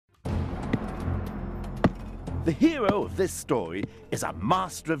The hero of this story is a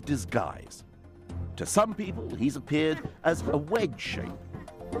master of disguise. To some people, he's appeared as a wedge shape.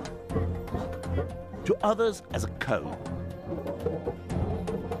 To others, as a cone.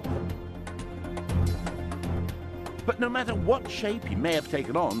 But no matter what shape he may have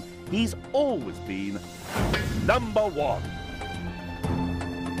taken on, he's always been number one.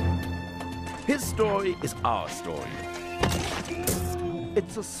 His story is our story.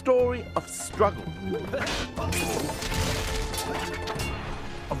 It's a story of struggle,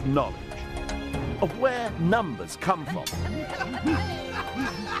 of knowledge, of where numbers come from.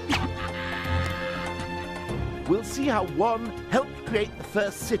 We'll see how one helped create the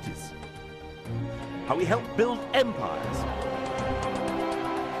first cities, how he helped build empires,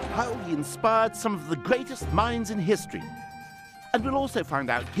 how he inspired some of the greatest minds in history, and we'll also find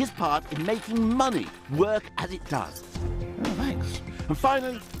out his part in making money work as it does. Oh, thanks. And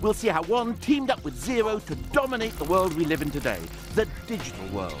finally, we'll see how one teamed up with Zero to dominate the world we live in today, the digital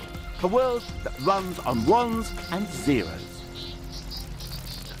world, a world that runs on ones and zeros.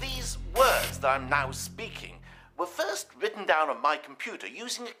 These words that I'm now speaking were first written down on my computer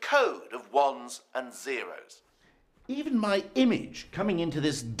using a code of ones and zeros. Even my image coming into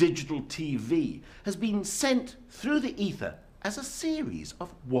this digital TV has been sent through the ether as a series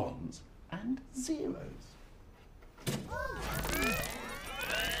of ones and zeros.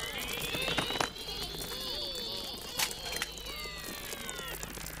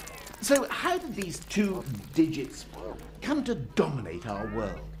 So how did these two digits come to dominate our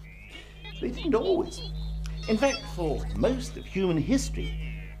world? They didn't always. In fact, for most of human history,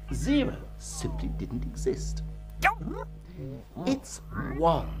 zero simply didn't exist. It's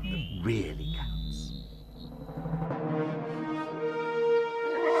one that really counts.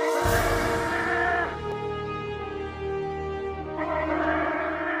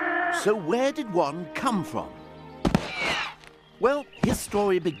 So where did one come from? Well, his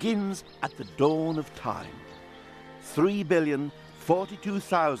story begins at the dawn of time.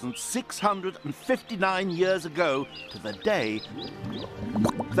 3,042,659 years ago to the day,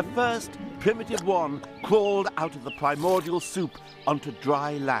 the first primitive one crawled out of the primordial soup onto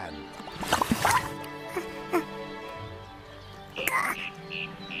dry land.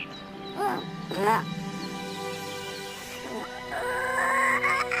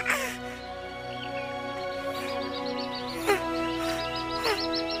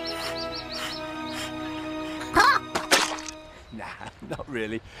 Not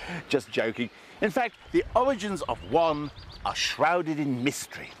really, just joking. In fact, the origins of one are shrouded in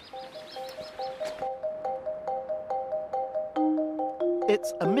mystery.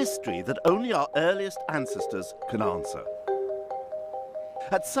 It's a mystery that only our earliest ancestors can answer.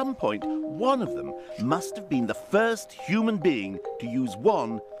 At some point, one of them must have been the first human being to use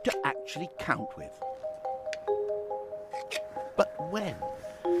one to actually count with. But when?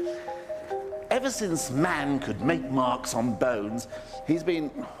 Ever since man could make marks on bones, he's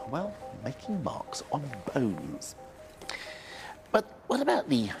been, well, making marks on bones. But what about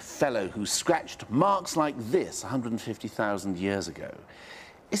the fellow who scratched marks like this 150,000 years ago?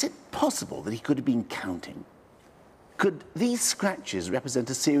 Is it possible that he could have been counting? Could these scratches represent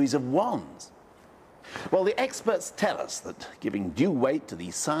a series of ones? Well, the experts tell us that, giving due weight to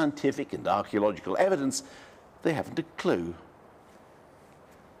the scientific and archaeological evidence, they haven't a clue.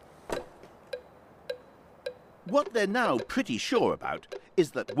 What they're now pretty sure about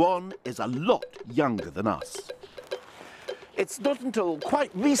is that one is a lot younger than us. It's not until quite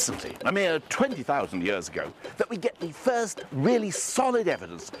recently, a mere 20,000 years ago, that we get the first really solid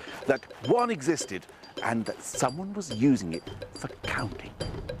evidence that one existed and that someone was using it for counting.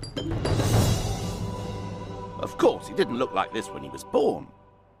 Of course, he didn't look like this when he was born.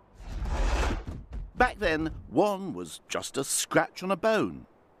 Back then, one was just a scratch on a bone.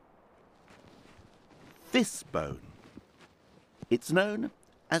 This bone. It's known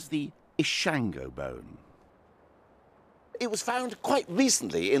as the Ishango bone. It was found quite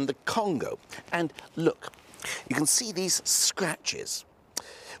recently in the Congo. And look, you can see these scratches.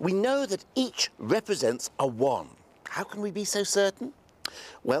 We know that each represents a one. How can we be so certain?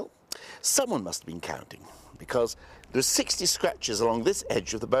 Well, someone must have been counting, because there are 60 scratches along this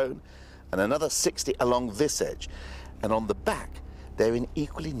edge of the bone and another 60 along this edge. And on the back, they're in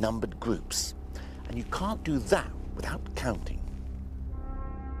equally numbered groups. And you can't do that without counting.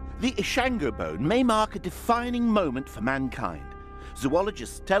 The Ishango bone may mark a defining moment for mankind.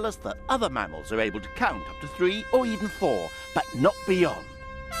 Zoologists tell us that other mammals are able to count up to 3 or even 4, but not beyond.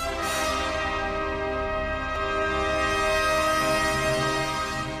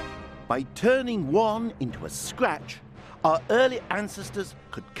 By turning one into a scratch, our early ancestors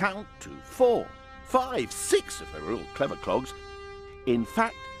could count to 4, 5, 6 if they were all clever clogs. In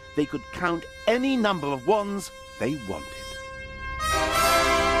fact, they could count any number of wands they wanted.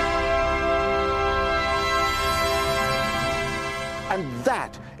 And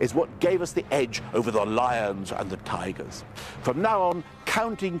that is what gave us the edge over the lions and the tigers. From now on,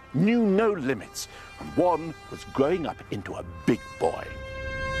 counting knew no limits, and one was growing up into a big boy.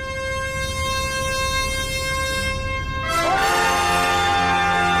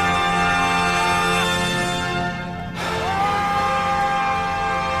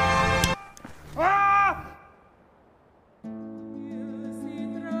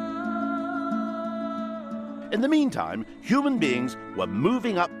 In the meantime, human beings were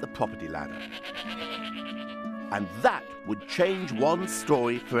moving up the property ladder. And that would change one's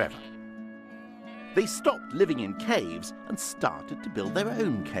story forever. They stopped living in caves and started to build their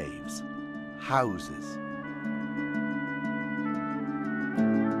own caves, houses.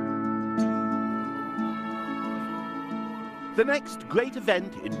 The next great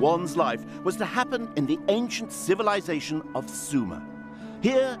event in one's life was to happen in the ancient civilization of Sumer.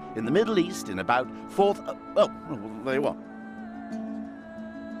 Here in the Middle East in about 4th... there you are.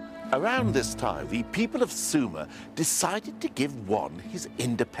 Around this time, the people of Sumer decided to give one his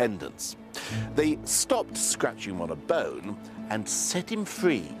independence. They stopped scratching him on a bone and set him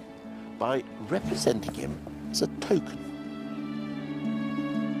free by representing him as a token.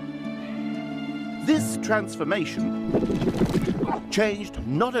 This transformation changed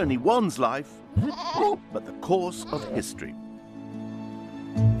not only one's life, but the course of history.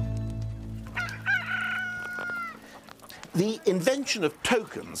 The invention of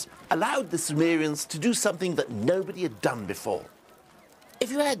tokens allowed the Sumerians to do something that nobody had done before.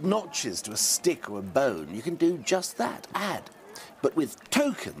 If you add notches to a stick or a bone, you can do just that, add. But with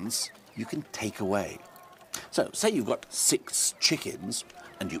tokens, you can take away. So, say you've got 6 chickens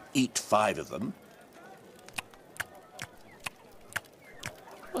and you eat 5 of them.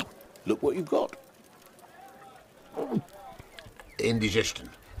 Well, look what you've got. Indigestion.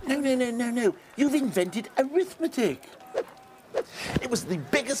 No. You've invented arithmetic. It was the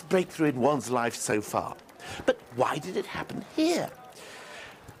biggest breakthrough in one's life so far. But why did it happen here?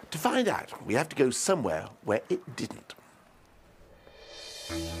 To find out, we have to go somewhere where it didn't.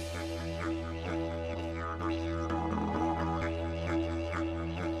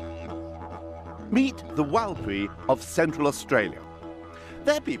 Meet the Walpuri of Central Australia.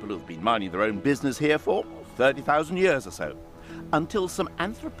 They're people who've been minding their own business here for 30,000 years or so, until some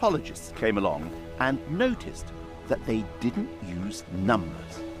anthropologists came along and noticed that they didn't use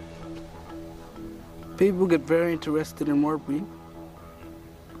numbers. People get very interested in Walpuri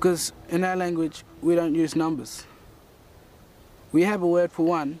because in our language we don't use numbers. We have a word for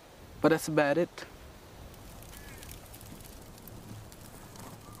one, but that's about it.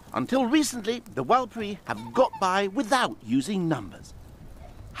 Until recently, the Walpuri have got by without using numbers.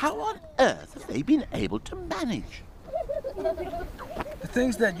 How on earth have they been able to manage? The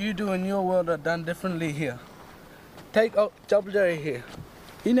things that you do in your world are done differently here. Take Double Jerry here.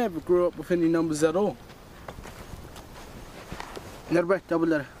 He never grew up with any numbers at all. Never Double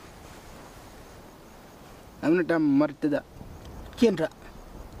Jerry. I'm not done Martida. Kendra.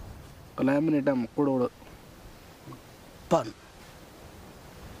 I'm not done Kudo. Pun.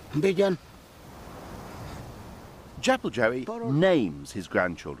 Bijan. Japple Jerry names his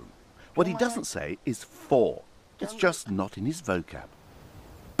grandchildren. What he doesn't say is 4. It's just not in his vocab.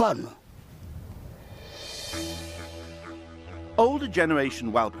 Pun. Older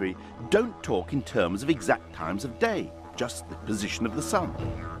generation Walpuri don't talk in terms of exact times of day, just the position of the sun.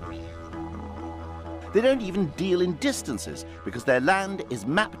 They don't even deal in distances because their land is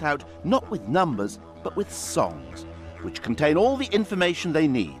mapped out not with numbers but with songs, which contain all the information they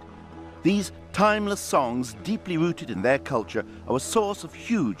need. These timeless songs, deeply rooted in their culture, are a source of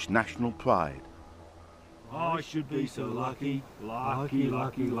huge national pride. I should be so lucky, lucky,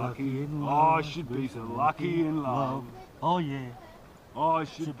 lucky, lucky in love. I should be so lucky in love. Oh yeah, I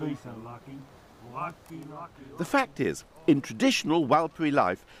should be so lucky, lucky, lucky. The fact is, in traditional Walpuri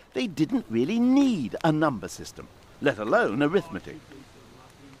life, they didn't really need a number system, let alone arithmetic.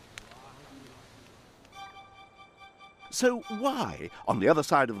 So why, on the other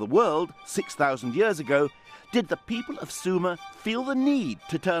side of the world, 6,000 years ago, did the people of Sumer feel the need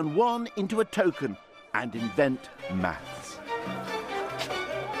to turn one into a token and invent maths?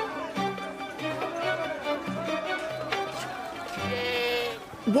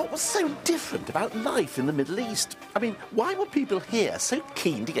 What was so different about life in the Middle East? I mean, why were people here so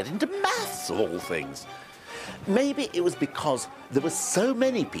keen to get into maths, of all things? Maybe it was because there were so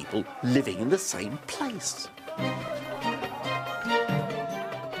many people living in the same place.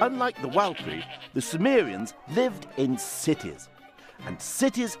 Unlike the Walkyrie, the Sumerians lived in cities, and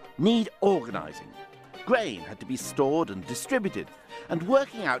cities need organising. Grain had to be stored and distributed, and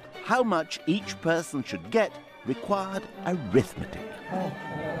working out how much each person should get required arithmetic.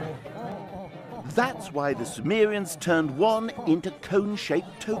 That's why the Sumerians turned one into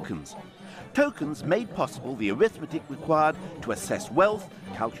cone-shaped tokens. Tokens made possible the arithmetic required to assess wealth,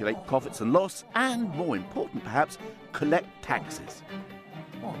 calculate profits and loss, and, more important perhaps, collect taxes.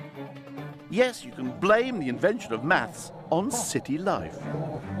 Yes, you can blame the invention of maths on city life.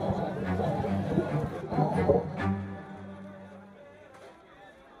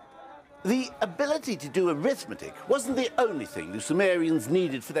 The ability to do arithmetic wasn't the only thing the Sumerians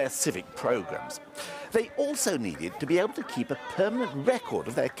needed for their civic programs. They also needed to be able to keep a permanent record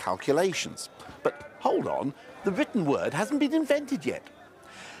of their calculations. But hold on, the written word hasn't been invented yet.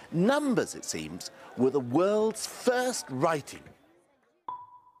 Numbers, it seems, were the world's first writing.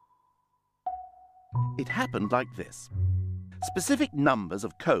 It happened like this. Specific numbers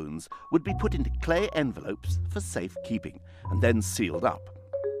of cones would be put into clay envelopes for safekeeping and then sealed up.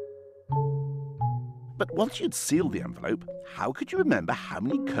 But once you'd sealed the envelope, how could you remember how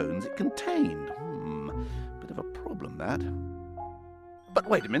many cones it contained? Bit of a problem, that. But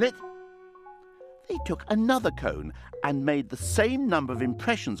wait a minute. They took another cone and made the same number of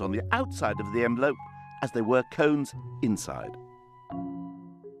impressions on the outside of the envelope as there were cones inside.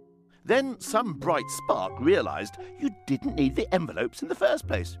 Then some bright spark realised you didn't need the envelopes in the first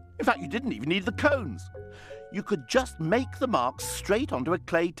place. In fact, you didn't even need the cones. You could just make the marks straight onto a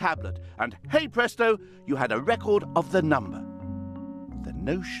clay tablet, and hey presto, you had a record of the number. The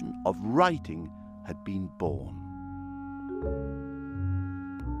notion of writing had been born.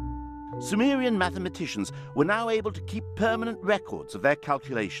 Sumerian mathematicians were now able to keep permanent records of their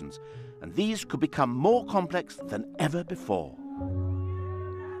calculations, and these could become more complex than ever before.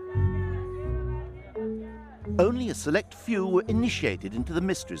 Only a select few were initiated into the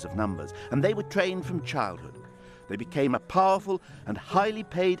mysteries of numbers, and they were trained from childhood. They became a powerful and highly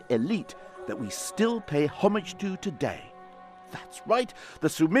paid elite that we still pay homage to today. That's right, the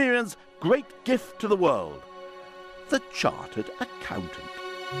Sumerians' great gift to the world, the Chartered Accountant.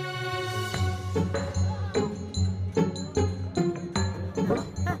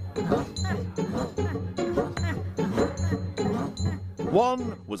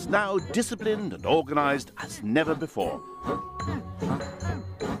 One was now disciplined and organised as never before.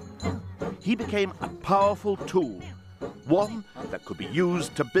 He became a powerful tool, one that could be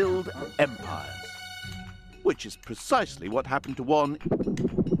used to build empires, which is precisely what happened to one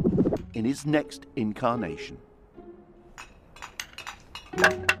in his next incarnation.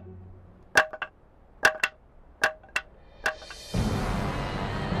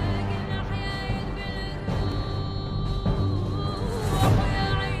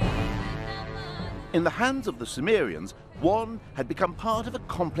 In the hands of the Sumerians, one had become part of a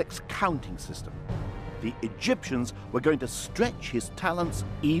complex counting system. The Egyptians were going to stretch his talents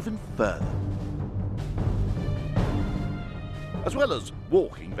even further. As well as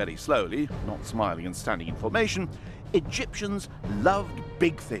walking very slowly, not smiling and standing in formation, Egyptians loved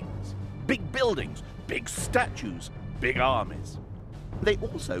big things, big buildings, big statues, big armies. They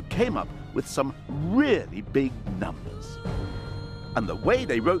also came up with some really big numbers. And the way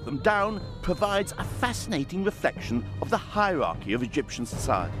they wrote them down provides a fascinating reflection of the hierarchy of Egyptian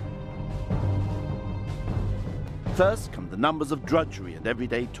society. First come the numbers of drudgery and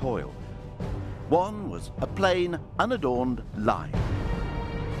everyday toil. One was a plain, unadorned line.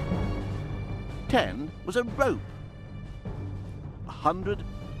 10 was a rope. 100,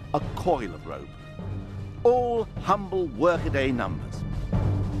 a coil of rope. All humble workaday numbers.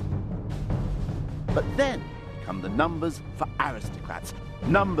 But then come the numbers for aristocrats,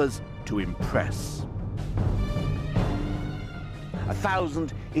 numbers to impress.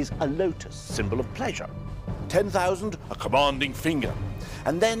 1,000 is a lotus, symbol of pleasure. 10,000, a commanding finger.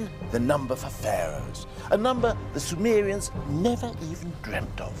 And then the number for pharaohs, a number the Sumerians never even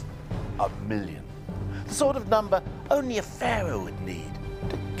dreamt of. 1,000,000. The sort of number only a pharaoh would need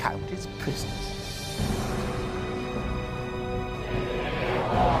to count his prisoners.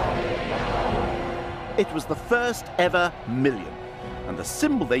 It was the first ever million, and the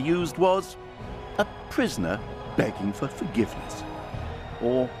symbol they used was a prisoner begging for forgiveness.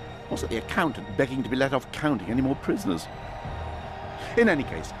 Or was it the accountant begging to be let off counting any more prisoners? In any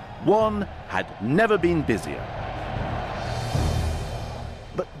case, one had never been busier.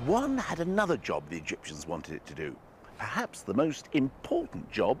 But one had another job the Egyptians wanted it to do, perhaps the most important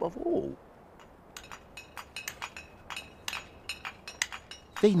job of all.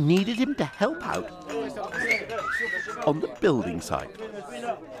 they needed him to help out on the building site.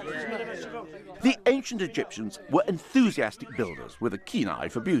 The ancient Egyptians were enthusiastic builders with a keen eye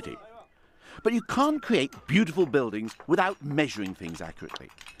for beauty. But you can't create beautiful buildings without measuring things accurately.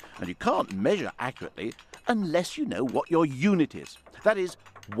 And you can't measure accurately unless you know what your unit is. That is,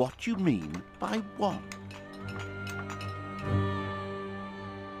 what you mean by one.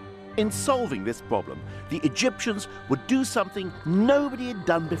 In solving this problem, the Egyptians would do something nobody had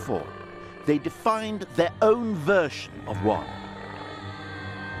done before. They defined their own version of one.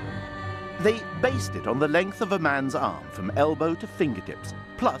 They based it on the length of a man's arm from elbow to fingertips,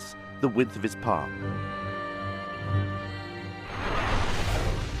 plus the width of his palm.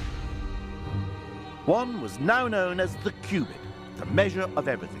 One was now known as the cubit, the measure of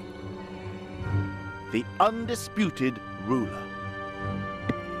everything. The undisputed ruler.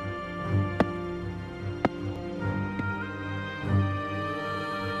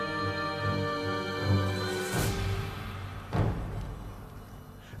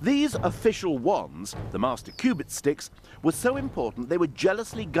 These official wands, the master cubit sticks, were so important they were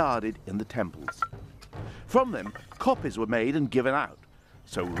jealously guarded in the temples. From them, copies were made and given out.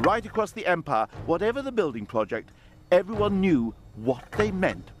 So right across the empire, whatever the building project, everyone knew what they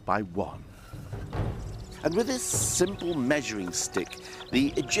meant by one. And with this simple measuring stick, the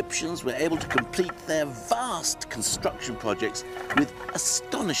Egyptians were able to complete their vast construction projects with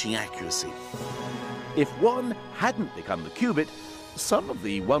astonishing accuracy. If one hadn't become the cubit, some of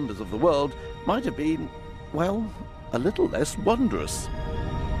the wonders of the world might have been, well, a little less wondrous.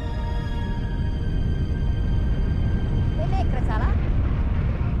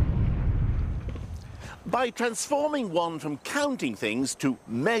 By transforming one from counting things to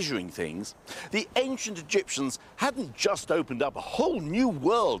measuring things, the ancient Egyptians hadn't just opened up a whole new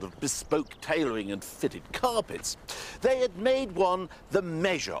world of bespoke tailoring and fitted carpets. They had made one the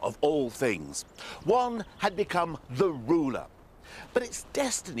measure of all things. One had become the ruler. But its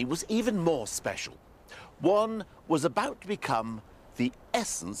destiny was even more special. One was about to become the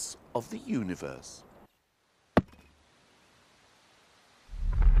essence of the universe.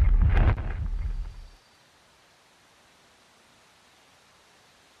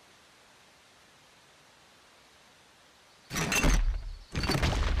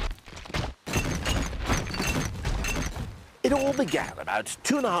 It all began about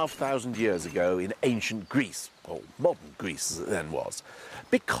 2,500 years ago in ancient Greece, or modern Greece as it then was,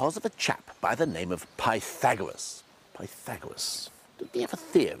 because of a chap by the name of Pythagoras. Pythagoras. Did he have a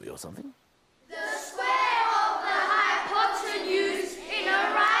theory or something? The square of the hypotenuse in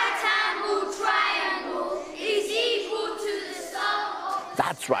a right-angled triangle is equal to the sum of...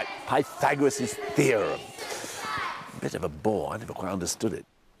 That's right, Pythagoras' theorem. Bit of a bore, I never quite understood it.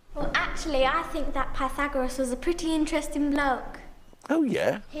 Well, actually, I think that Pythagoras was a pretty interesting bloke. Oh,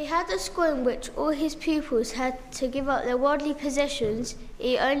 yeah? He had a school in which all his pupils had to give up their worldly possessions,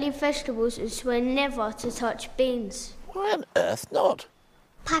 eat only vegetables, and swear never to touch beans. Why on earth not?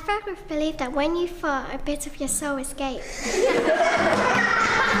 Pythagoras believed that when you fart, a bit of your soul escapes.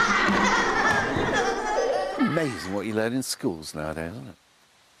 Amazing what you learn in schools nowadays, isn't it?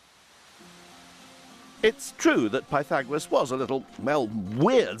 It's true that Pythagoras was a little, well,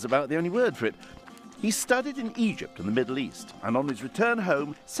 weird's about the only word for it. He studied in Egypt and the Middle East, and on his return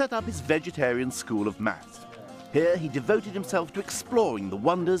home, set up his vegetarian school of maths. Here he devoted himself to exploring the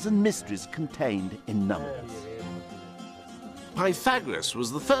wonders and mysteries contained in numbers. Pythagoras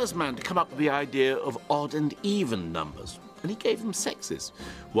was the first man to come up with the idea of odd and even numbers, and he gave them sexes.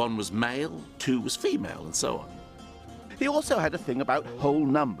 One was male, two was female, and so on. He also had a thing about whole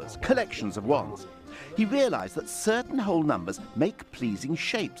numbers, collections of ones. He realized that certain whole numbers make pleasing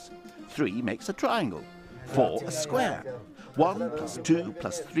shapes. 3 makes a triangle, 4 a square. 1 plus 2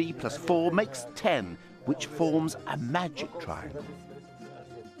 plus 3 plus 4 makes 10, which forms a magic triangle.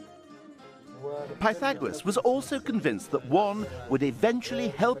 Pythagoras was also convinced that 1 would eventually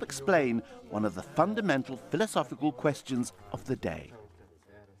help explain one of the fundamental philosophical questions of the day.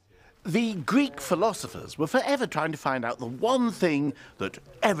 The Greek philosophers were forever trying to find out the one thing that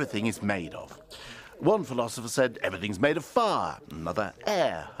everything is made of. One philosopher said everything's made of fire, another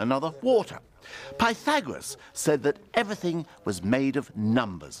air, another water. Pythagoras said that everything was made of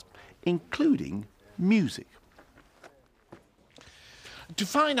numbers, including music. To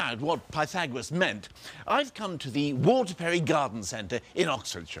find out what Pythagoras meant, I've come to the Waterbury Garden Centre in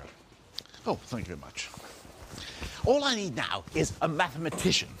Oxfordshire. Oh, thank you very much. All I need now is a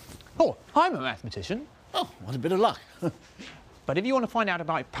mathematician. Oh, I'm a mathematician. Oh, what a bit of luck. But if you want to find out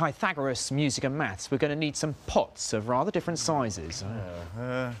about Pythagoras, music and maths, we're going to need some pots of rather different sizes.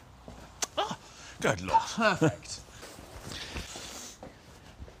 Good luck. Perfect.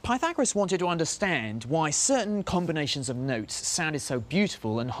 Pythagoras wanted to understand why certain combinations of notes sounded so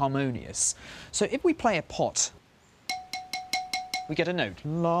beautiful and harmonious. So if we play a pot, we get a note,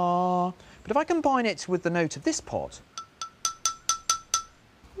 la. But if I combine it with the note of this pot,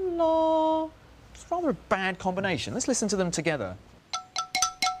 la, it's rather a bad combination. Let's listen to them together.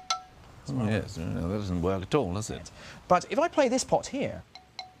 Oh, yes, that doesn't work at all, does it? But if I play this pot here,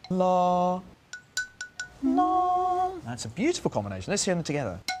 la, la, that's a beautiful combination. Let's hear them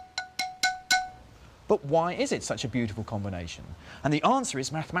together. But why is it such a beautiful combination? And the answer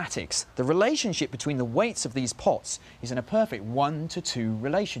is mathematics. The relationship between the weights of these pots is in a perfect 1-to-2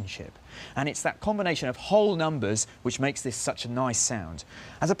 relationship. And it's that combination of whole numbers which makes this such a nice sound.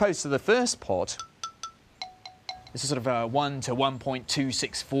 As opposed to the first pot, this is sort of a 1 to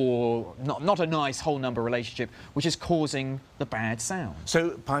 1.264, not a nice whole number relationship, which is causing the bad sound.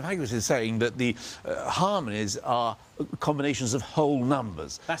 So Pythagoras is saying that the harmonies are combinations of whole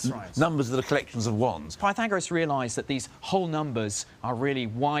numbers. That's right. Numbers that are collections of ones. Pythagoras realised that these whole numbers are really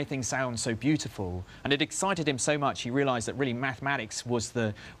why things sound so beautiful, and it excited him so much he realised that really mathematics was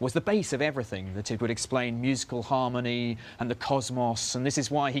the base of everything, that it would explain musical harmony and the cosmos, and this is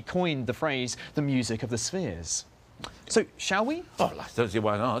why he coined the phrase the music of the spheres. So, shall we? Oh, I don't see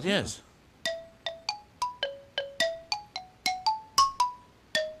why not, yes.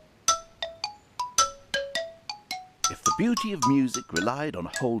 If the beauty of music relied on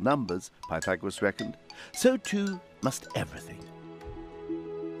whole numbers, Pythagoras reckoned, so too must everything.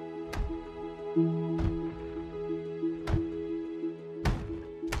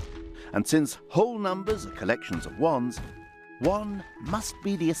 And since whole numbers are collections of ones, one must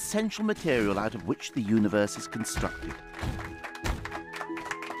be the essential material out of which the universe is constructed.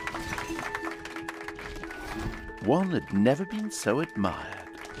 One had never been so admired.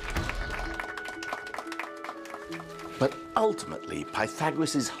 But ultimately,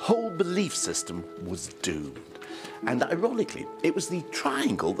 Pythagoras' whole belief system was doomed. And ironically, it was the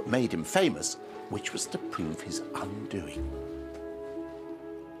triangle that made him famous, which was to prove his undoing.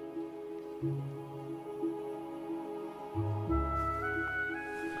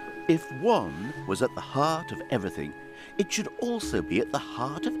 If one was at the heart of everything, it should also be at the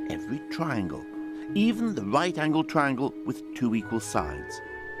heart of every triangle, even the right-angled triangle with 2 equal sides.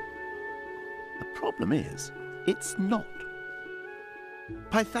 The problem is, it's not.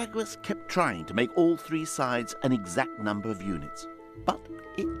 Pythagoras kept trying to make all 3 sides an exact number of units, but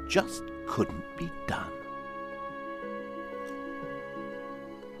it just couldn't be done.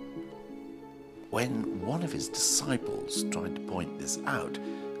 When one of his disciples tried to point this out,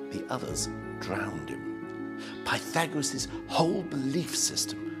 the others drowned him. Pythagoras' whole belief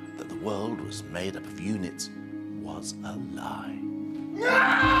system that the world was made up of units was a lie.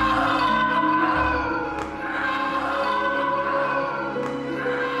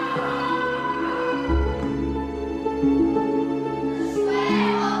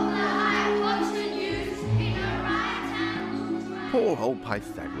 Poor old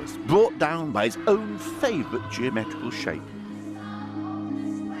Pythagoras, brought down by his own favourite geometrical shape.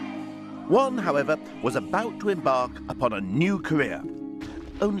 One, however, was about to embark upon a new career.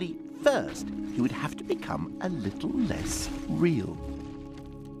 Only first, he would have to become a little less real.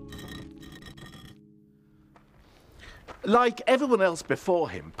 Like everyone else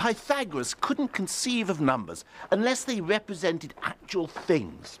before him, Pythagoras couldn't conceive of numbers unless they represented actual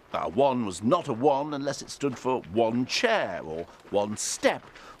things. A 1 was not a 1 unless it stood for 1 chair, or 1 step,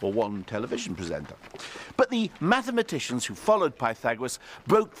 or 1 television presenter. But the mathematicians who followed Pythagoras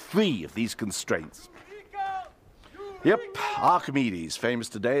broke free of these constraints. Yep, Archimedes, famous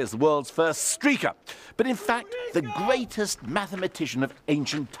today as the world's first streaker, but in fact the greatest mathematician of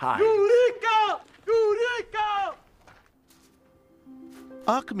ancient times. Eureka! Eureka!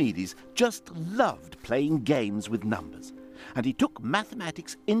 Archimedes just loved playing games with numbers, and he took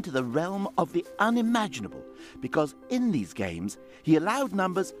mathematics into the realm of the unimaginable, because in these games he allowed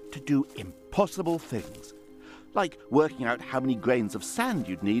numbers to do impossible things, like working out how many grains of sand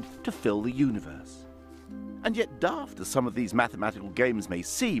you'd need to fill the universe. And yet, daft as some of these mathematical games may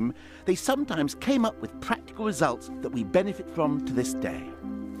seem, they sometimes came up with practical results that we benefit from to this day.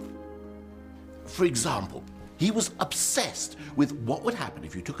 For example, he was obsessed with what would happen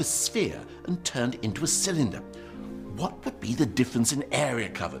if you took a sphere and turned it into a cylinder. What would be the difference in area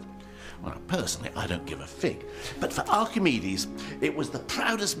covered? Well, personally, I don't give a fig. But for Archimedes, it was the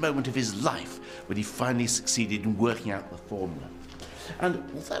proudest moment of his life when he finally succeeded in working out the formula. And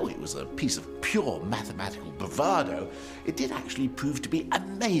although it was a piece of pure mathematical bravado, it did actually prove to be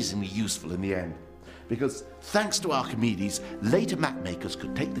amazingly useful in the end. Because thanks to Archimedes, later mapmakers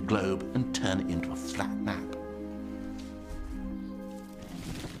could take the globe and turn it into a flat map.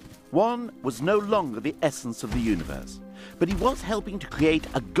 One was no longer the essence of the universe, but he was helping to create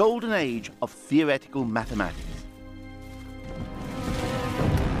a golden age of theoretical mathematics.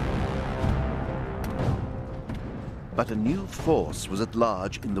 But a new force was at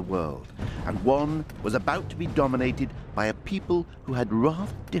large in the world, and one was about to be dominated by a people who had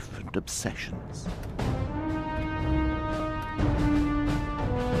rather different obsessions.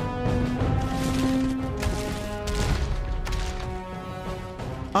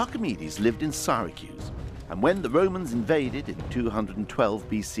 Archimedes lived in Syracuse, and when the Romans invaded in 212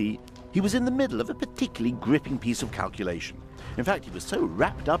 BC, he was in the middle of a particularly gripping piece of calculation. In fact, he was so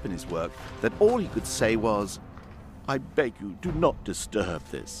wrapped up in his work that all he could say was, "I beg you, do not disturb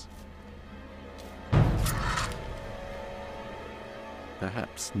this."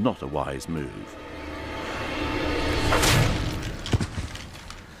 Perhaps not a wise move.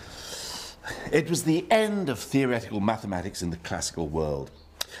 It was the end of theoretical mathematics in the classical world.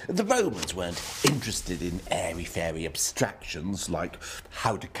 The Romans weren't interested in airy-fairy abstractions like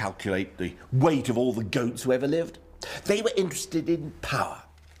how to calculate the weight of all the goats who ever lived. They were interested in power.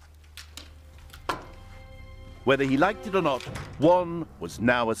 Whether he liked it or not, one was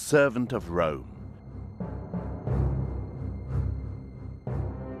now a servant of Rome.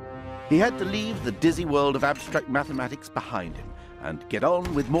 He had to leave the dizzy world of abstract mathematics behind him and get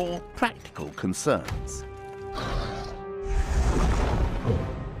on with more practical concerns.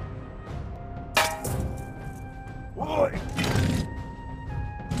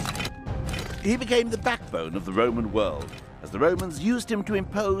 He became the backbone of the Roman world, as the Romans used him to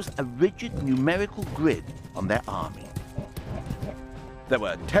impose a rigid numerical grid on their army. There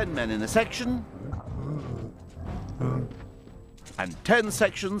were 10 men in a section, and 10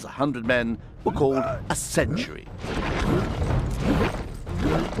 sections, 100 men, were called a century.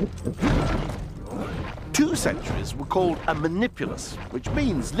 2 centuries were called a manipulus, which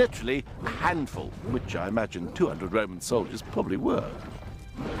means literally a handful, which I imagine 200 Roman soldiers probably were.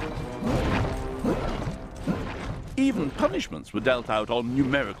 Even punishments were dealt out on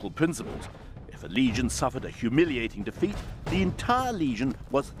numerical principles. If a legion suffered a humiliating defeat, the entire legion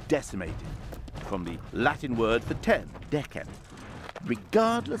was decimated, from the Latin word for 10, decem.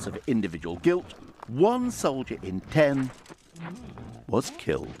 Regardless of individual guilt, one soldier in 10 was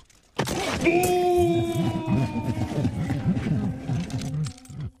killed.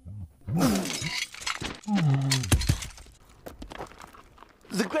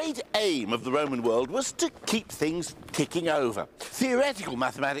 The great aim of the Roman world was to keep things ticking over. Theoretical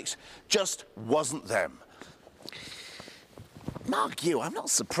mathematics just wasn't them. Mark you, I'm not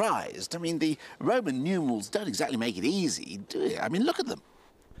surprised. I mean, the Roman numerals don't exactly make it easy, do they? I mean, look at them.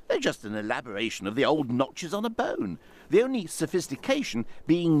 They're just an elaboration of the old notches on a bone, the only sophistication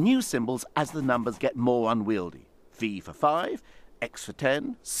being new symbols as the numbers get more unwieldy. V for 5, X for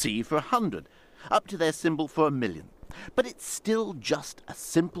 10, C for 100, up to their symbol for 1,000,000. But it's still just a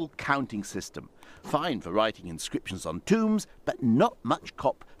simple counting system, fine for writing inscriptions on tombs, but not much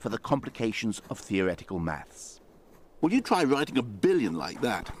cop for the complications of theoretical maths. Well, you try writing 1,000,000,000 like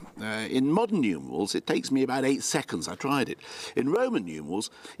that. In modern numerals, it takes me about 8 seconds. I tried it. In Roman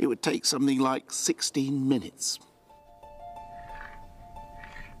numerals, it would take something like 16 minutes.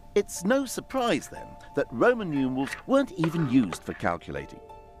 It's no surprise, then, that Roman numerals weren't even used for calculating.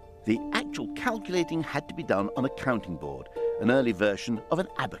 The actual calculating had to be done on a counting board, an early version of an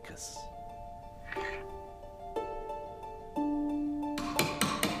abacus.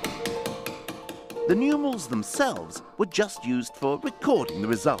 The numerals themselves were just used for recording the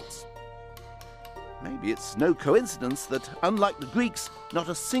results. Maybe it's no coincidence that, unlike the Greeks, not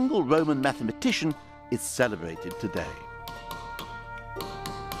a single Roman mathematician is celebrated today.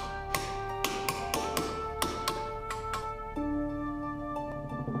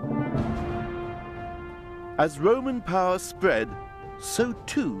 As Roman power spread, so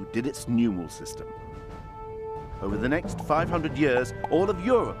too did its numeral system. Over the next 500 years, all of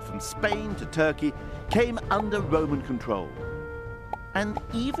Europe, from Spain to Turkey, came under Roman control. And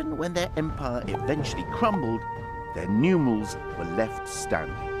even when their empire eventually crumbled, their numerals were left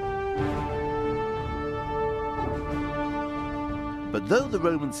standing. But though the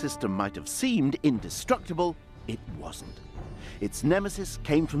Roman system might have seemed indestructible, it wasn't. Its nemesis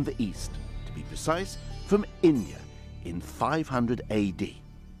came from the east, to be precise, from India in 500 AD,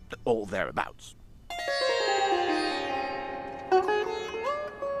 or thereabouts.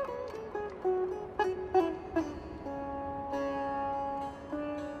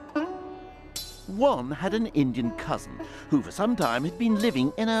 One had an Indian cousin who for some time had been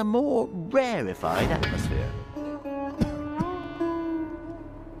living in a more rarefied atmosphere.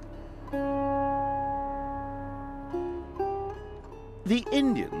 The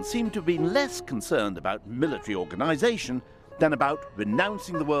Indians seem to have been less concerned about military organisation than about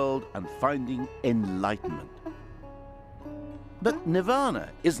renouncing the world and finding enlightenment. But nirvana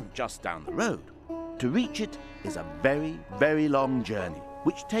isn't just down the road. To reach it is a very, very long journey,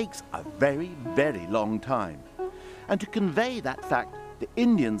 which takes a very, very long time. And to convey that fact, the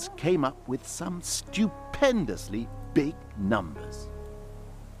Indians came up with some stupendously big numbers.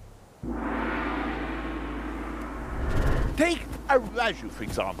 Take a raju, for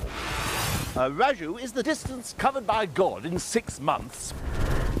example. A raju is the distance covered by a god in 6 months.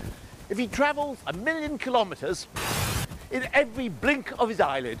 If he travels 1,000,000 kilometres in every blink of his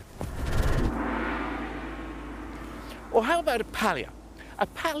eyelid. Or how about a palya? A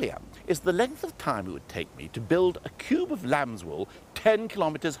palya is the length of time it would take me to build a cube of lamb's wool 10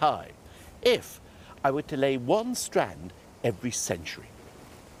 kilometres high, if I were to lay 1 strand every century.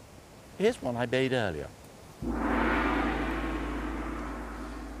 Here's one I made earlier.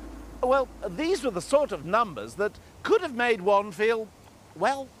 Well, these were the sort of numbers that could have made one feel,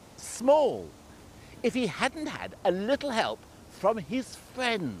 well, small, if he hadn't had a little help from his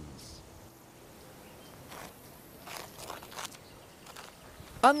friends.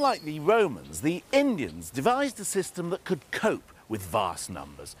 Unlike the Romans, the Indians devised a system that could cope with vast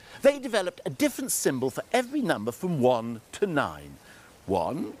numbers. They developed a different symbol for every number from 1 to 9.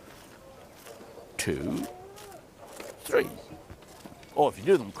 1, 2, 3. Or if you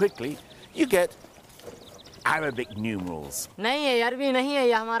do them quickly, you get Arabic numerals. नहीं है, अरबी नहीं है,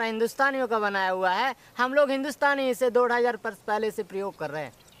 ये हमारा हिंदुस्तानियों का बनाया हुआ है. हम लोग हिंदुस्तानी इसे 2000 वर्ष पहले से प्रयोग कर रहे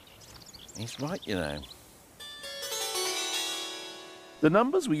हैं. He's right, you know. The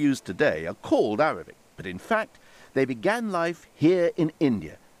numbers we use today are called Arabic, but in fact, they began life here in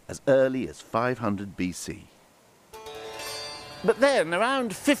India as early as 500 BC. But then,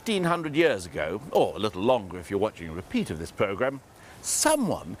 around 1500 years ago, or a little longer if you're watching a repeat of this programme,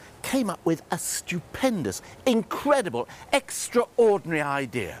 someone came up with a stupendous, incredible, extraordinary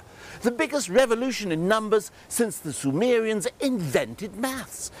idea. The biggest revolution in numbers since the Sumerians invented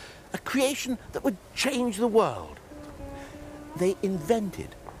maths. A creation that would change the world. They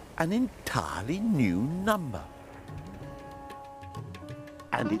invented an entirely new number.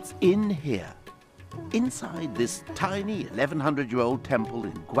 And it's in here, inside this tiny 1100-year-old temple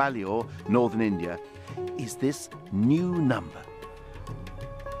in Gwalior, northern India, is this new number.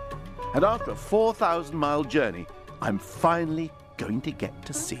 And after a 4,000-mile journey, I'm finally going to get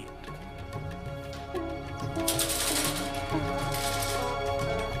to see it.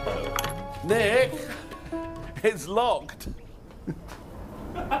 Nick, it's locked.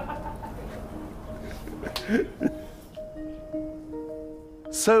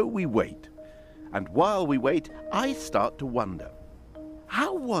 So we wait. And while we wait, I start to wonder,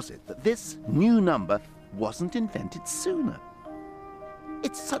 how was it that this new number wasn't invented sooner?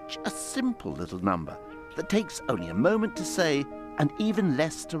 It's such a simple little number that takes only a moment to say and even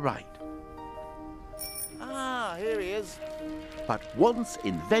less to write. Ah, here he is. But once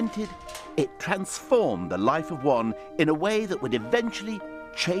invented, it transformed the life of one in a way that would eventually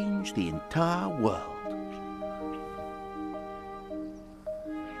change the entire world.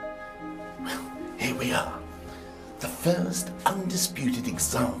 Well, here we are. The first undisputed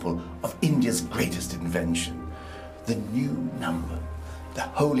example of India's greatest invention. The new number. The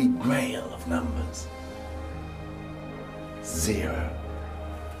holy grail of numbers. 0.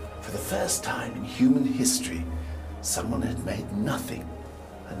 For the first time in human history, someone had made nothing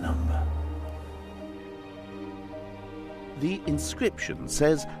a number. The inscription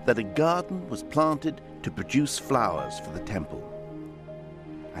says that a garden was planted to produce flowers for the temple.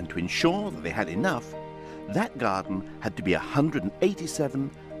 And to ensure that they had enough, that garden had to be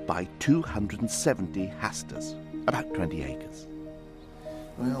 187 by 270 hastas, about 20 acres.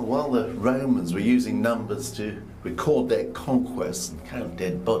 Well, while the Romans were using numbers to record their conquests and count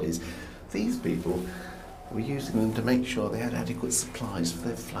dead bodies, these people were using them to make sure they had adequate supplies for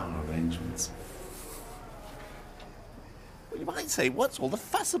their flower arrangements. Well, you might say, what's all the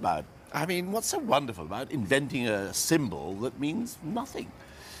fuss about? I mean, what's so wonderful about inventing a symbol that means nothing?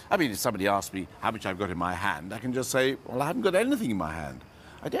 I mean, if somebody asks me how much I've got in my hand, I can just say, well, I haven't got anything in my hand.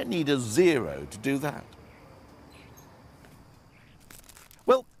 I don't need a 0 to do that.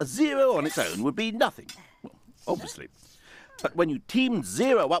 Well, a 0 on its own would be nothing, well, obviously. But when you teamed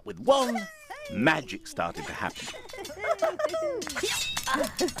 0 up with 1, magic started to happen.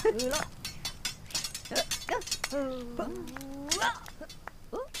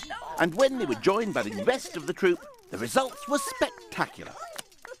 And when they were joined by the rest of the troop, the results were spectacular.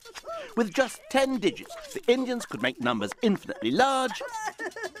 With just 10 digits, the Indians could make numbers infinitely large,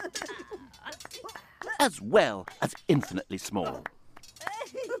 as well as infinitely small.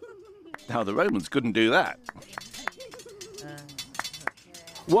 Now, the Romans couldn't do that.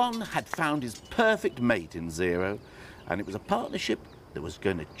 One had found his perfect mate in Zero, and it was a partnership that was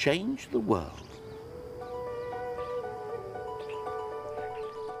going to change the world.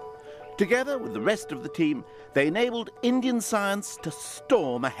 Together with the rest of the team, they enabled Indian science to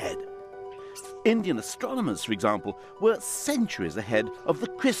storm ahead. Indian astronomers, for example, were centuries ahead of the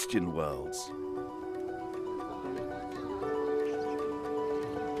Christian worlds.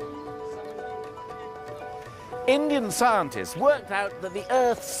 Indian scientists worked out that the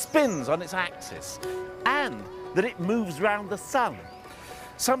Earth spins on its axis and that it moves round the sun,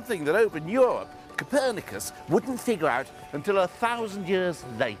 something that over in Europe, Copernicus wouldn't figure out until 1,000 years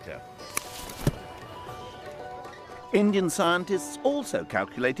later. Indian scientists also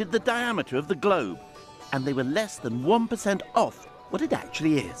calculated the diameter of the globe, and they were less than 1% off what it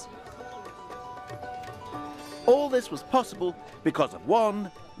actually is. All this was possible because of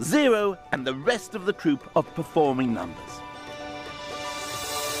 1, 0, and the rest of the troupe of performing numbers.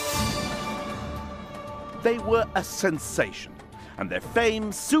 They were a sensation, and their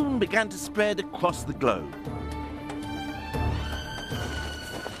fame soon began to spread across the globe.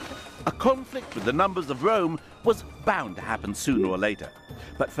 A conflict with the numbers of Rome was bound to happen sooner or later.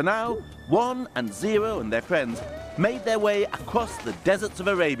 But for now, 1 and 0 and their friends made their way across the deserts of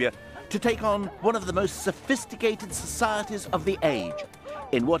Arabia to take on one of the most sophisticated societies of the age,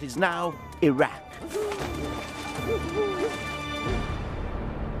 in what is now Iraq.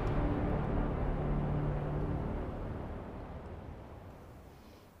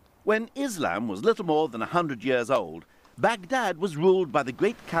 When Islam was little more than 100 years old, Baghdad was ruled by the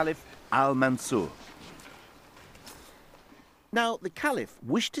great Caliph Al-Mansur. Now, the Caliph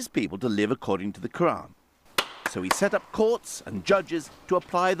wished his people to live according to the Quran, so he set up courts and judges to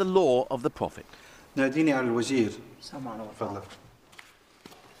apply the law of the Prophet.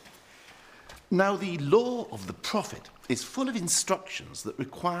 Now, the law of the Prophet is full of instructions that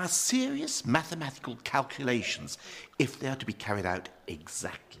require serious mathematical calculations if they are to be carried out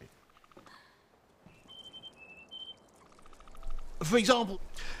exactly. For example,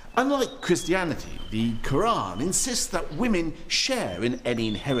 unlike Christianity, the Quran insists that women share in any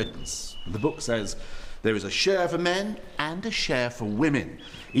inheritance. The book says there is a share for men and a share for women,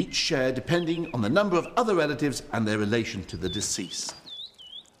 each share depending on the number of other relatives and their relation to the deceased.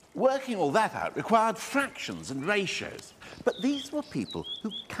 Working all that out required fractions and ratios, but these were people who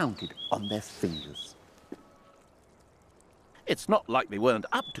counted on their fingers. It's not like they weren't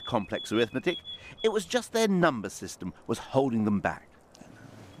up to complex arithmetic, it was just their number system was holding them back.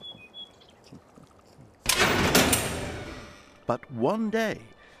 But one day,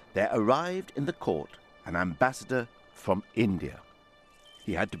 there arrived in the court an ambassador from India.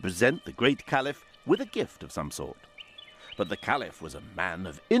 He had to present the great Caliph with a gift of some sort. But the Caliph was a man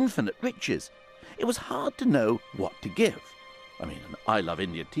of infinite riches. It was hard to know what to give. I mean, an I Love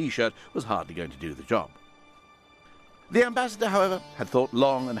India t-shirt was hardly going to do the job. The ambassador, however, had thought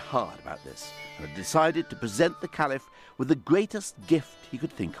long and hard about this and had decided to present the Caliph with the greatest gift he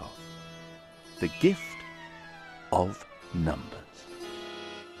could think of. The gift of numbers.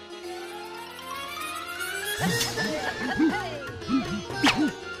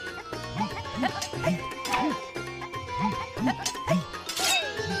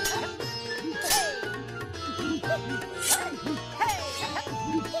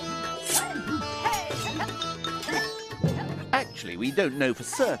 Actually, we don't know for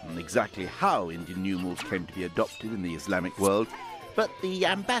certain exactly how Indian numerals came to be adopted in the Islamic world, but the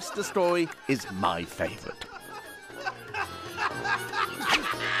ambassador story is my favourite.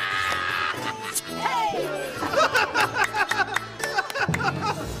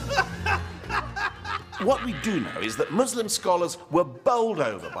 What we do know is that Muslim scholars were bowled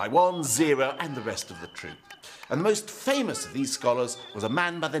over by 1, 0 and the rest of the troop. And the most famous of these scholars was a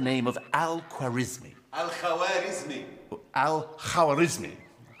man by the name of Al-Khwarizmi. Al-Khwarizmi. Al-Khwarizmi.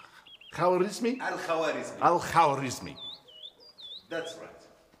 Khwarizmi? Al-Khwarizmi. Al-Khwarizmi. That's right.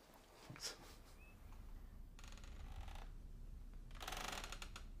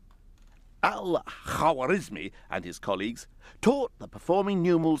 Al-Khwarizmi and his colleagues taught the performing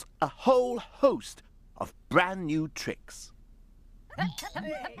numerals a whole host of brand new tricks.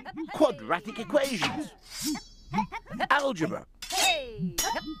 Quadratic equations, algebra,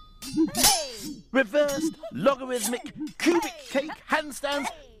 reversed, logarithmic, cubic cake, handstands.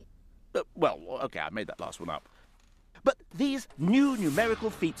 Well, okay, I made that last one up. But these new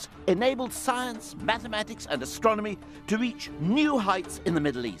numerical feats enabled science, mathematics, and astronomy to reach new heights in the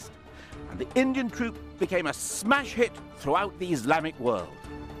Middle East. And the Indian troupe became a smash hit throughout the Islamic world.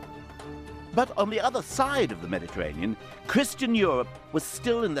 But on the other side of the Mediterranean, Christian Europe was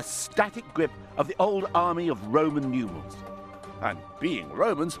still in the static grip of the old army of Roman numerals. And being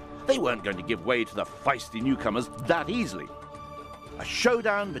Romans, they weren't going to give way to the feisty newcomers that easily. A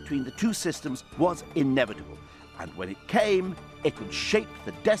showdown between the two systems was inevitable, and when it came, it would shape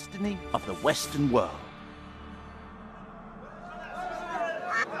the destiny of the Western world.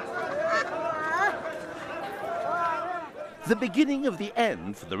 The beginning of the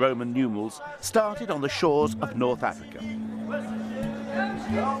end for the Roman numerals started on the shores of North Africa.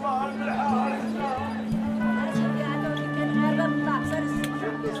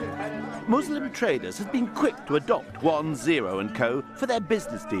 Muslim traders had been quick to adopt 10 and Co. for their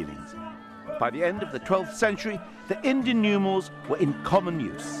business dealings. By the end of the 12th century, the Indian numerals were in common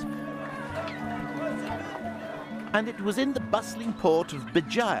use. And it was in the bustling port of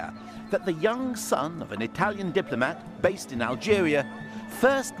Béjaïa that the young son of an Italian diplomat based in Algeria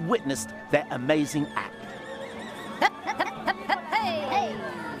first witnessed their amazing act.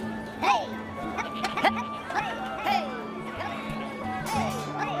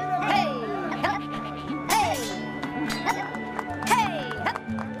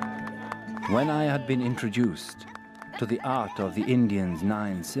 When I had been introduced to the art of the Indians'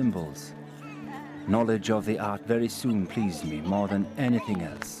 9 symbols, knowledge of the art very soon pleased me more than anything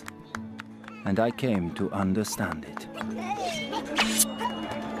else, and I came to understand it.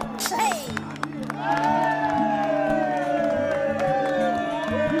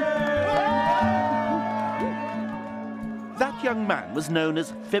 That young man was known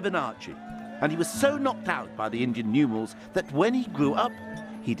as Fibonacci, and he was so knocked out by the Indian numerals that when he grew up,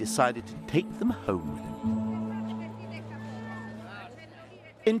 he decided to take them home with him.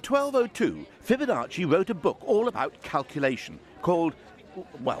 In 1202, Fibonacci wrote a book all about calculation called,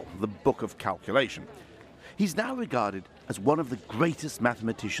 well, the Book of Calculation. He's now regarded as one of the greatest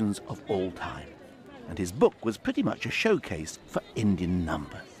mathematicians of all time, and his book was pretty much a showcase for Indian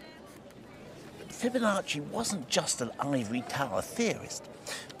numbers. Fibonacci wasn't just an ivory tower theorist.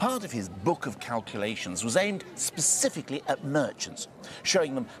 Part of his Book of Calculations was aimed specifically at merchants,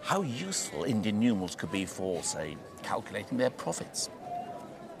 showing them how useful Indian numerals could be for, say, calculating their profits.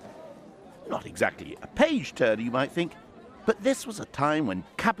 Not exactly a page-turner, you might think, but this was a time when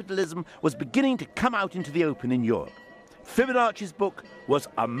capitalism was beginning to come out into the open in Europe. Fibonacci's book was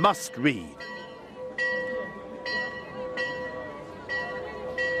a must-read.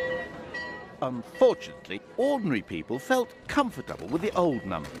 Unfortunately, ordinary people felt comfortable with the old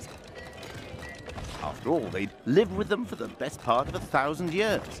numbers. After all, they'd lived with them for the best part of 1,000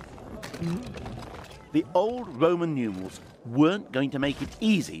 years. The old Roman numerals weren't going to make it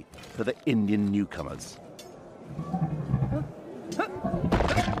easy for the Indian newcomers.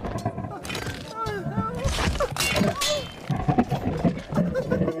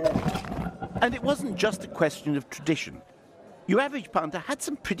 And it wasn't just a question of tradition. Your average punter had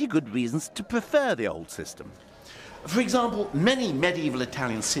some pretty good reasons to prefer the old system. For example, many medieval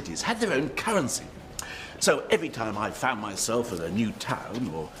Italian cities had their own currency. So every time I found myself at a new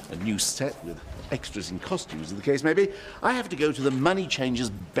town or a new set with extras in costumes, as the case may be, I have to go to the money changer's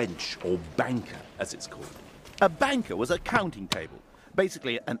bench, or banker, as it's called. A banker was a counting table,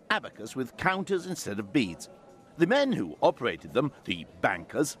 basically an abacus with counters instead of beads. The men who operated them, the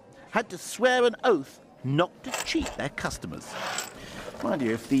bankers, had to swear an oath not to cheat their customers. Mind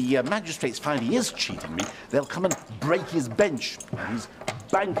you, if the magistrates find he is cheating me, they'll come and break his bench. And his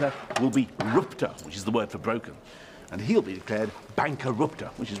banker will be rupta, which is the word for broken. And he'll be declared bankerupta,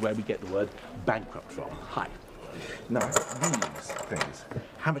 which is where we get the word bankrupt from. Hi. Now, these things,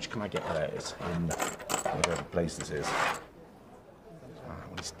 how much can I get for those in whatever place this is? Well,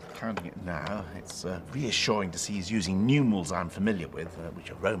 he's counting it now. It's reassuring to see he's using numerals I'm familiar with,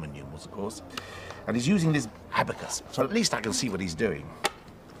 which are Roman numerals, of course. And he's using this abacus, so at least I can see what he's doing.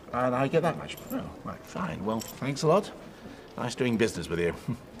 And I get that much. Oh, right, fine. Well, thanks a lot. Nice doing business with you.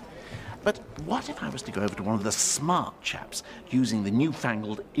 But what if I was to go over to one of the smart chaps using the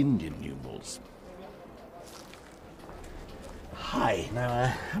newfangled Indian numerals? Hi. Now,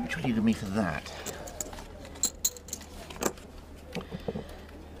 how much would you give me for that?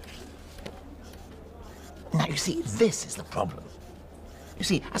 Now, you see, this is the problem. You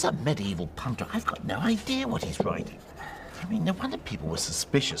see, as a medieval punter, I've got no idea what he's writing. I mean, no wonder people were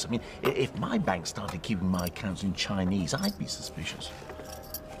suspicious. I mean, if my bank started keeping my accounts in Chinese, I'd be suspicious.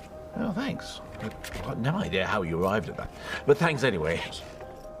 Oh, thanks. I've got no idea how you arrived at that. But thanks anyway.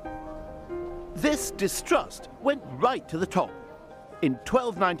 This distrust went right to the top. In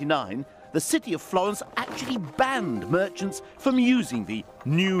 1299, the city of Florence actually banned merchants from using the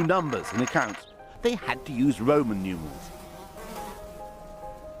new numbers in accounts. They had to use Roman numerals.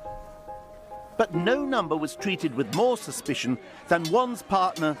 But no number was treated with more suspicion than one's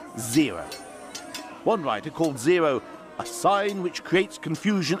partner, 0. One writer called 0 a sign which creates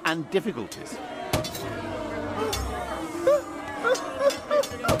confusion and difficulties.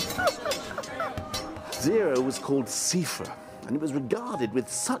 Zero was called cipher, and it was regarded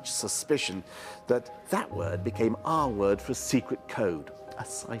with such suspicion that that word became our word for a secret code, a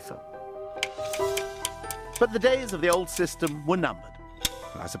cipher. But the days of the old system were numbered.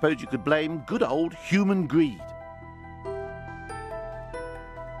 I suppose you could blame good old human greed.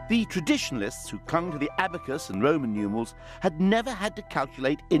 The traditionalists who clung to the abacus and Roman numerals had never had to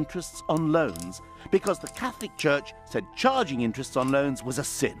calculate interests on loans because the Catholic Church said charging interest on loans was a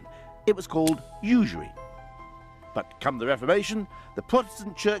sin. It was called usury. But come the Reformation, the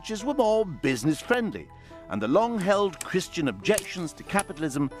Protestant churches were more business-friendly, and the long-held Christian objections to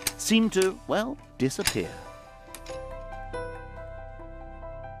capitalism seemed to, well, disappear.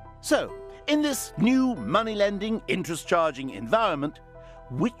 So, in this new money-lending, interest-charging environment,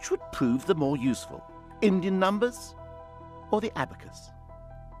 which would prove the more useful, Indian numbers or the abacus?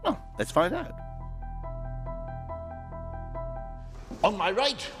 Well, let's find out. On my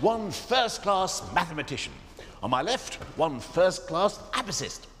right, one first-class mathematician. On my left, one first-class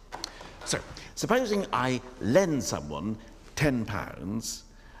abacist. So, supposing I lend someone £10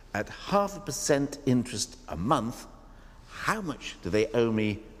 at 0.5% interest a month, how much do they owe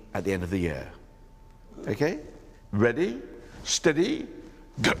me at the end of the year? Okay? Ready? Steady?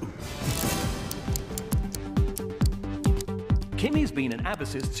 Go! Kimmy's been an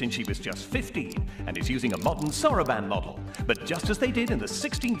abacist since she was just 15 and is using a modern Soroban model. But just as they did in the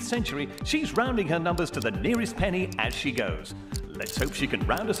 16th century, she's rounding her numbers to the nearest penny as she goes. Let's hope she can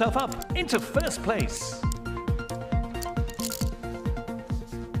round herself up into first place.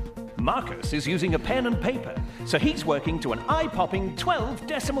 Marcus is using a pen and paper, so he's working to an eye-popping 12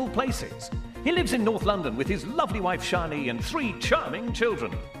 decimal places. He lives in North London with his lovely wife Shani and 3 charming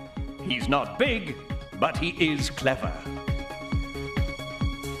children. He's not big, but he is clever.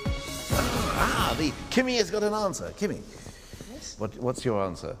 The Kimmy has got an answer. Kimmy, yes. What's your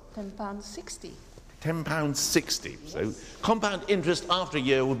answer? £10.60. £10.60. So compound interest after a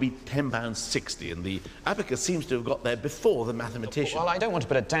year would be £10.60, and the abacus seems to have got there before the mathematician. Well, I don't want to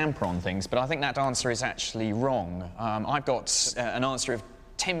put a damper on things, but I think that answer is actually wrong. I've got an answer of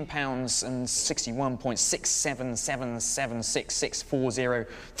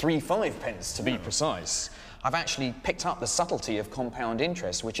 £10.61.6777664035 to be precise. I've actually picked up the subtlety of compound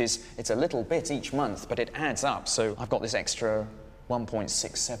interest, which is it's a little bit each month, but it adds up. So I've got this extra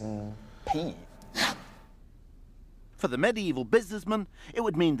 1.67p. For the medieval businessman, it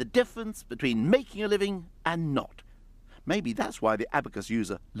would mean the difference between making a living and not. Maybe that's why the abacus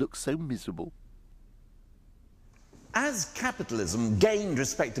user looks so miserable. As capitalism gained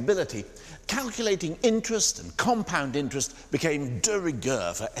respectability, calculating interest and compound interest became de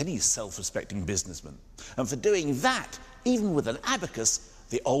rigueur for any self-respecting businessman. And for doing that, even with an abacus,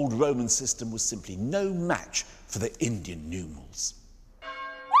 the old Roman system was simply no match for the Indian numerals.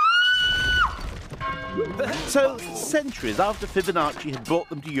 So, centuries after Fibonacci had brought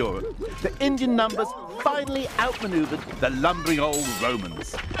them to Europe, the Indian numbers finally outmaneuvered the lumbering old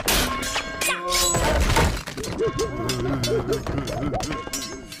Romans.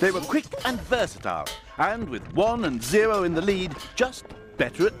 They were quick and versatile, and with 1 and 0 in the lead, just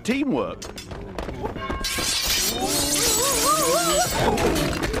better at teamwork.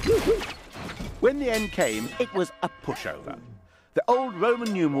 When the end came, it was a pushover. The old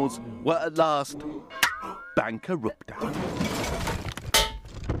Roman numerals were at last bankarupta.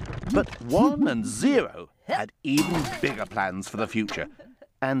 But 1 and 0 had even bigger plans for the future,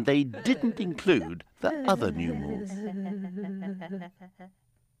 and they didn't include the other numerals.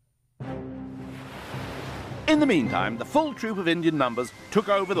 In the meantime, the full troop of Indian numbers took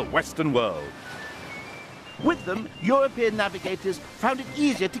over the Western world. With them, European navigators found it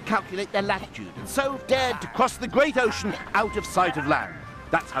easier to calculate their latitude, and so dared to cross the great ocean out of sight of land.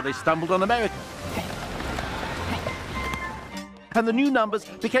 That's how they stumbled on America. And the new numbers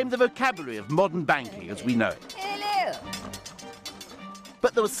became the vocabulary of modern banking as we know it.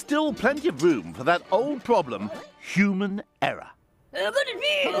 But there was still plenty of room for that old problem, human error.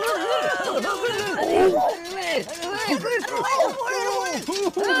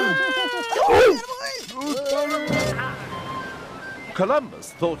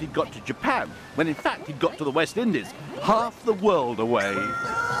 Columbus thought he'd got to Japan, when in fact he'd got to the West Indies, half the world away.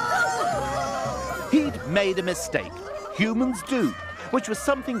 He'd made a mistake. Humans do, which was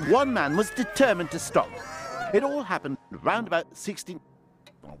something one man was determined to stop. It all happened around about 16...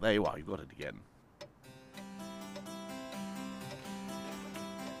 Well, there you are, you've got it again.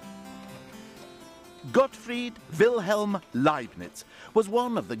 Gottfried Wilhelm Leibniz was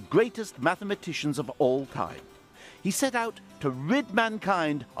one of the greatest mathematicians of all time. He set out to rid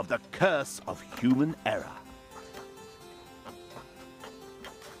mankind of the curse of human error.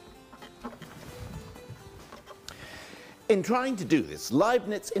 In trying to do this,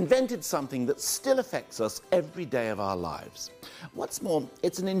 Leibniz invented something that still affects us every day of our lives. What's more,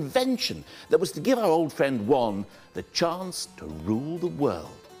 it's an invention that was to give our old friend Juan the chance to rule the world.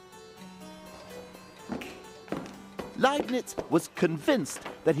 Leibniz was convinced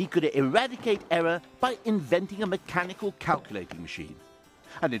that he could eradicate error by inventing a mechanical calculating machine.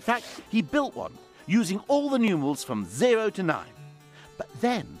 And in fact, he built one, using all the numerals from 0 to 9. But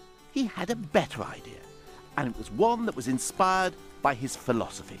then he had a better idea, and it was one that was inspired by his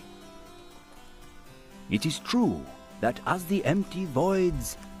philosophy. It is true that as the empty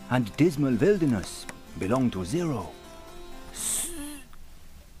voids and dismal wilderness belong to 0,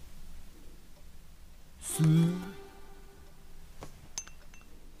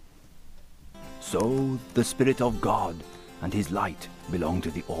 so the Spirit of God and his light belong to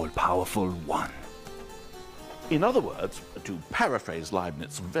the all-powerful One. In other words, to paraphrase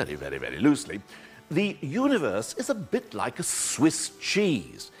Leibniz very, very, very loosely, the universe is a bit like a Swiss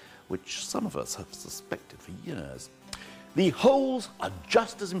cheese, which some of us have suspected for years. The holes are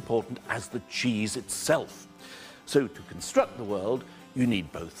just as important as the cheese itself. So to construct the world, you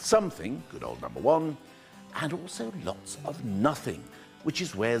need both something, good old number 1, and also lots of nothing, which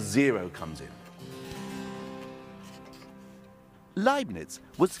is where 0 comes in. Leibniz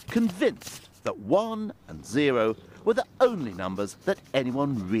was convinced that 1 and 0 were the only numbers that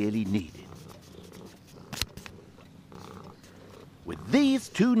anyone really needed. With these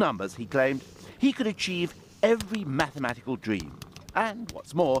 2 numbers, he claimed, he could achieve every mathematical dream, and,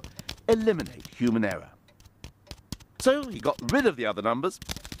 what's more, eliminate human error. So he got rid of the other numbers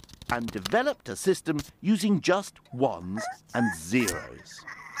and developed a system using just 1s and 0s.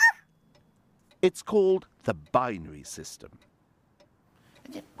 It's called the binary system.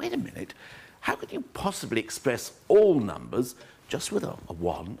 And yet, wait a minute, how could you possibly express all numbers just with a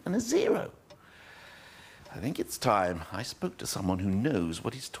 1 and a 0? I think it's time I spoke to someone who knows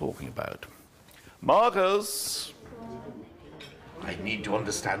what he's talking about. Marcus! I need to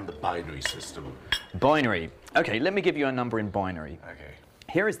understand the binary system. Binary. Okay, let me give you a number in binary. Okay.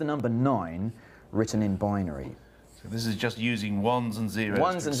 Here is the number 9 written in binary. So this is just using 1s and 0s 1s to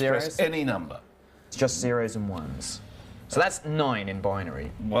and express 0s? any number. It's just 0s and 1s. So that's 9 in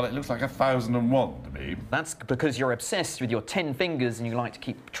binary. Well, it looks like 1001 to me. That's because you're obsessed with your 10 fingers and you like to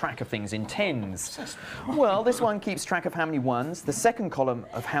keep track of things in tens. Well, this one keeps track of how many 1s, the second column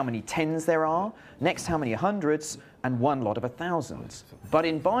of how many 10s there are, next how many 100s, and one lot of 1000s. But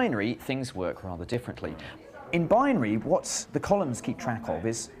in binary, things work rather differently. In binary, what the columns keep track of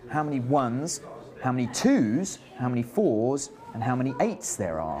is how many 1s, how many 2s, how many 4s, and how many 8s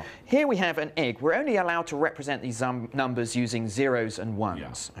there are. Here we have an egg. We're only allowed to represent these numbers using 0s and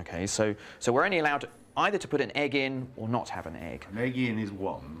 1s. Yeah. Okay, so we're only allowed either to put an egg in or not have an egg. An egg in is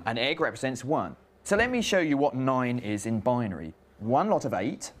 1. An egg represents 1. So let me show you what 9 is in binary. One lot of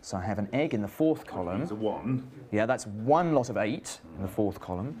 8, so I have an egg in the 4th column. It's a 1. Yeah, that's one lot of 8 in the 4th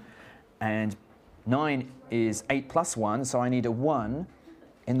column. And 9 is 8 plus 1, so I need a 1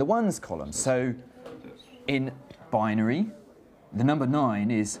 in the 1s column. So in binary, the number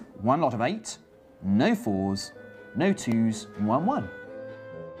 9 is one lot of 8, no 4s, no 2s, and 1 1.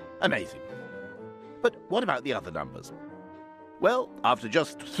 Amazing. But what about the other numbers? Well, after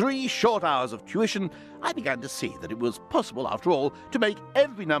just 3 short hours of tuition, I began to see that it was possible, after all, to make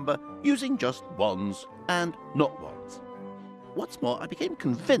every number using just 1s and not 1s. What's more, I became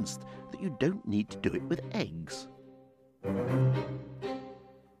convinced that you don't need to do it with eggs.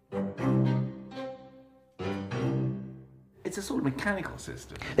 It's a sort of mechanical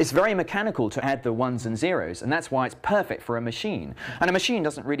system. It's very mechanical to add the 1s and 0s, and that's why it's perfect for a machine. And a machine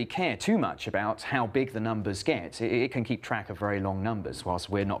doesn't really care too much about how big the numbers get. It can keep track of very long numbers, whilst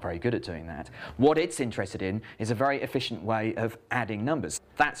we're not very good at doing that. What it's interested in is a very efficient way of adding numbers.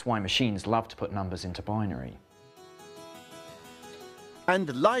 That's why machines love to put numbers into binary.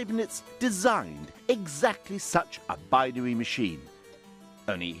 And Leibniz designed exactly such a binary machine.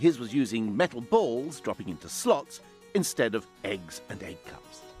 Only his was using metal balls dropping into slots instead of eggs and egg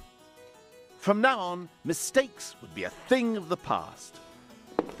cups. From now on, mistakes would be a thing of the past.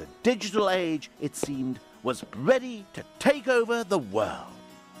 The digital age, it seemed, was ready to take over the world.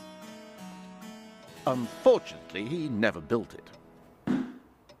 Unfortunately, he never built it.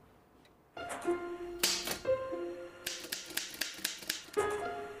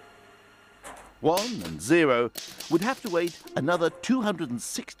 1 and 0 would have to wait another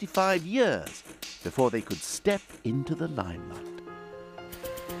 265 years before they could step into the limelight.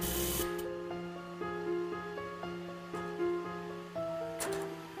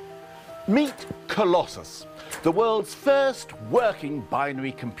 Meet Colossus, the world's first working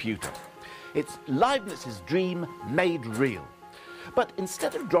binary computer. It's Leibniz's dream made real. But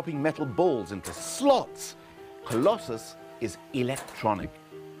instead of dropping metal balls into slots, Colossus is electronic.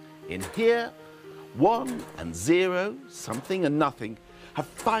 In here, 1 and 0, something and nothing, have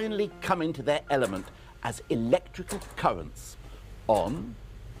finally come into their element as electrical currents, on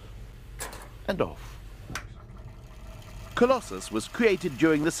and off. Colossus was created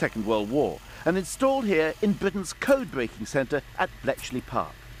during the Second World War and installed here in Britain's code-breaking centre at Bletchley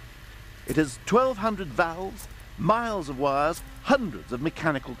Park. It has 1,200 valves, miles of wires, hundreds of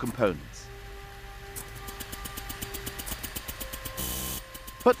mechanical components.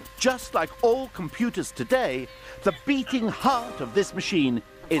 But just like all computers today, the beating heart of this machine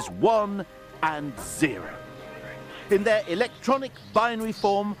is 1 and 0. In their electronic binary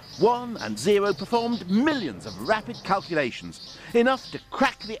form, 1 and 0 performed millions of rapid calculations, enough to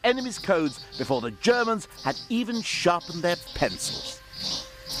crack the enemy's codes before the Germans had even sharpened their pencils.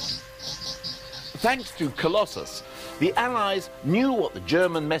 Thanks to Colossus, the Allies knew what the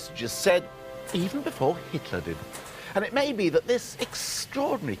German messages said even before Hitler did. And it may be that this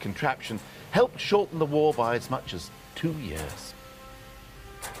extraordinary contraption helped shorten the war by as much as 2 years.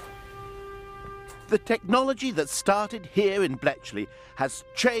 The technology that started here in Bletchley has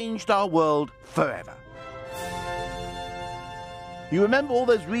changed our world forever. You remember all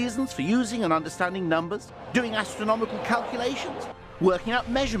those reasons for using and understanding numbers, doing astronomical calculations, working out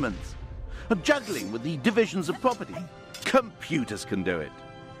measurements, and juggling with the divisions of property? Computers can do it.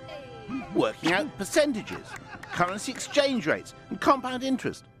 Working out percentages, currency exchange rates, and compound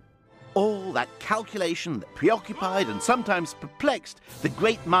interest. All that calculation that preoccupied and sometimes perplexed the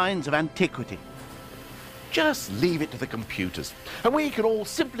great minds of antiquity. Just leave it to the computers, and we can all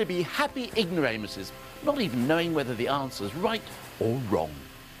simply be happy ignoramuses, not even knowing whether the answer's right or wrong.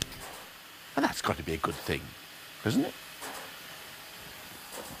 And that's got to be a good thing, isn't it?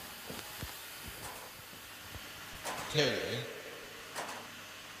 Terry?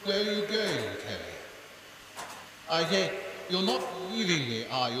 Where are you going, Terry? I say, you're not leaving me,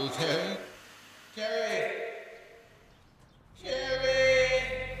 are you, Terry? Terry! Terry!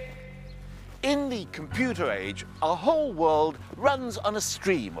 In the computer age, our whole world runs on a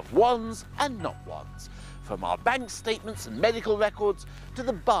stream of ones and not ones, from our bank statements and medical records to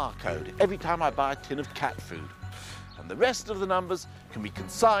the barcode every time I buy a tin of cat food. And the rest of the numbers can be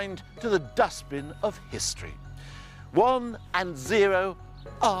consigned to the dustbin of history. 1 and 0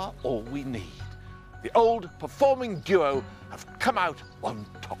 are all we need. The old performing duo have come out on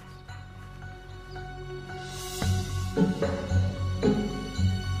top.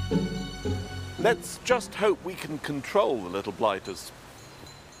 Let's just hope we can control the little blighters.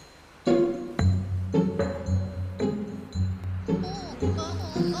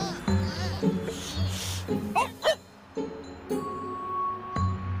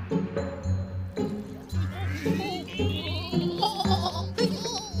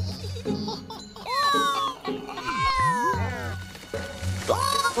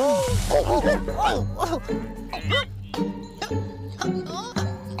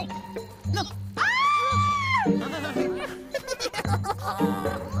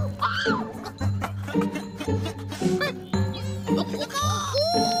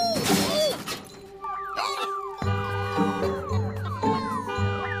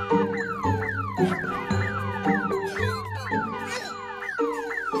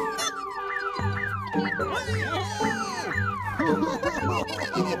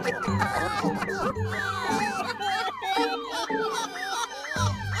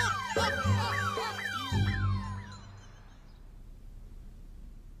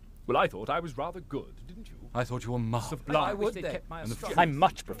 Well, I thought I was rather good, didn't you? I thought you were sublime. I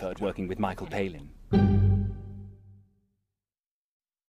much preferred working with Michael Palin.